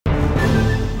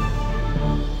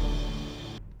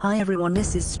Hi everyone,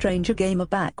 this is Stranger Gamer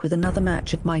back with another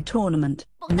match at my tournament.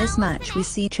 In this match we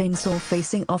see ChainSaw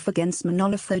facing off against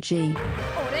Monolopho G.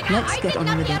 Let's get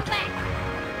on with it.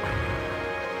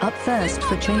 Up first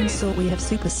for ChainSaw we have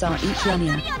ChainSaw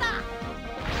Ichanya.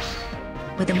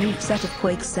 With a moveset of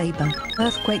Quake Saber,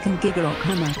 Earthquake and Gigarock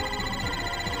Hammer.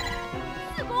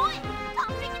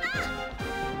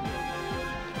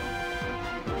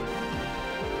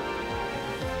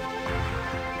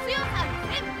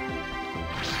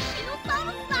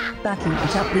 Backing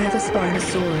it up we have a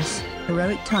Spinosaurus,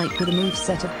 heroic type with a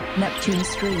moveset of Neptune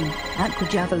Stream, Aqua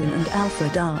Javelin and Alpha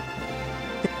Dart.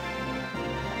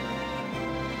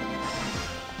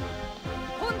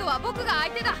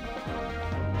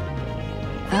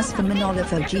 As for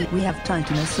Monolopho G we have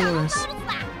Titanosaurus,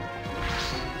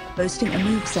 boasting a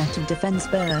moveset of Defense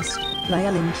Burst,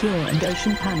 Leyline Cure and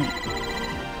Ocean Panic.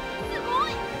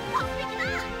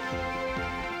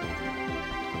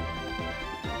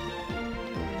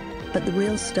 But the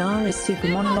real star is Super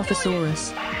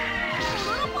Monolophosaurus,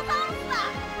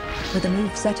 with a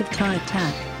moveset of Tie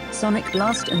Attack, Sonic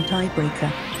Blast and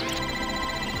Tiebreaker.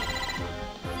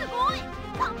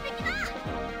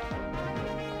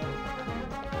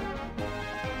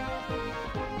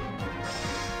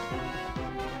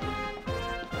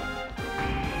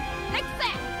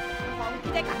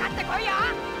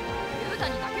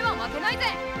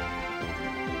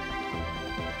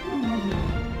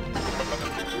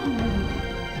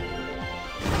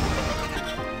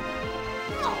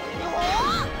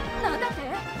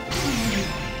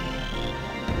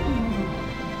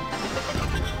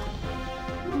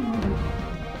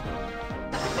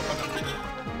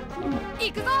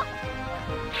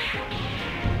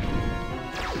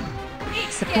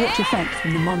 Support effect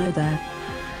from the mono there.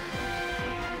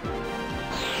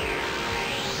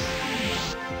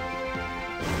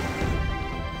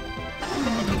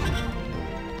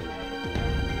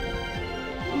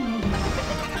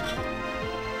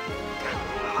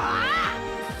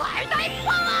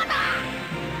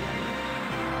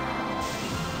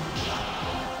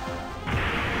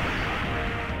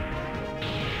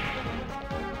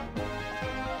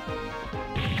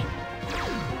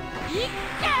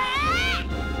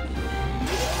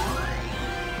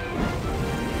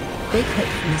 Big hit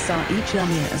from the ChainSaw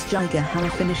Ichanya as Giga Hammer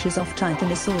finishes off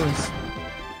Titanosaurus.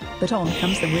 But on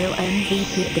comes the real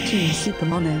MVP of the team, Super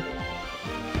Mono.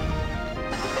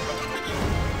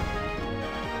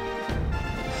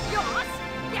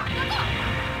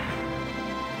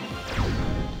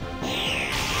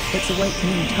 It's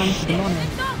awakening time for the Mono.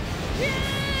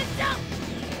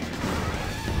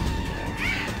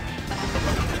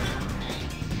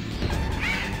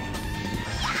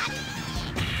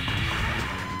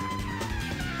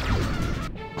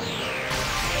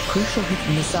 Crucial hit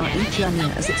from the ChainSaw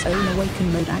Ichanya as its own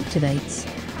awaken mode activates.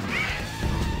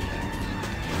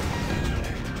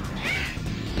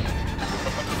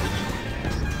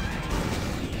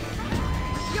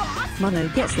 Mono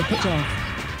gets the hit off.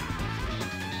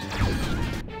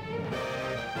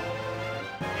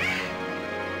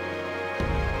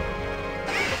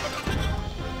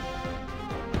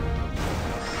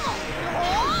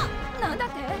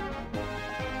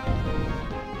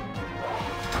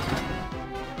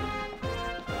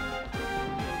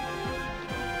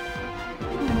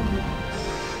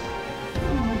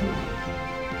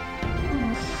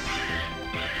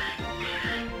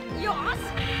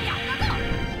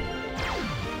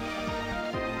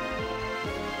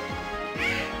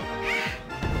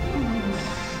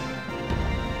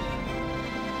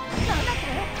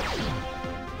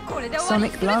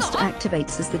 Sonic Blast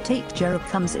activates as the Tape Jero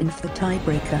comes in for the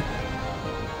tiebreaker.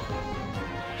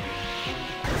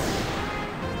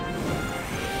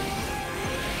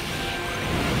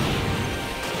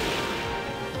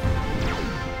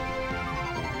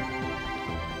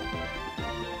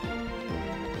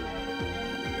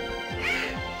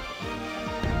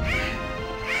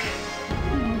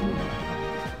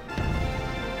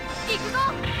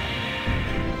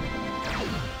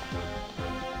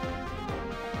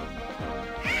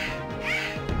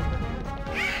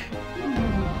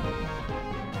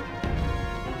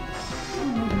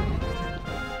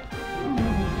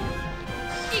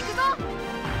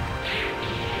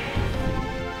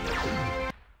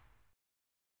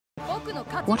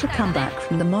 What a comeback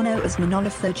from the Mono as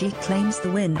Monolopho G claims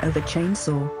the win over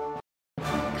ChainSaw.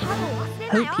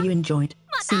 Hope you enjoyed.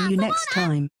 See you next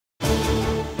time.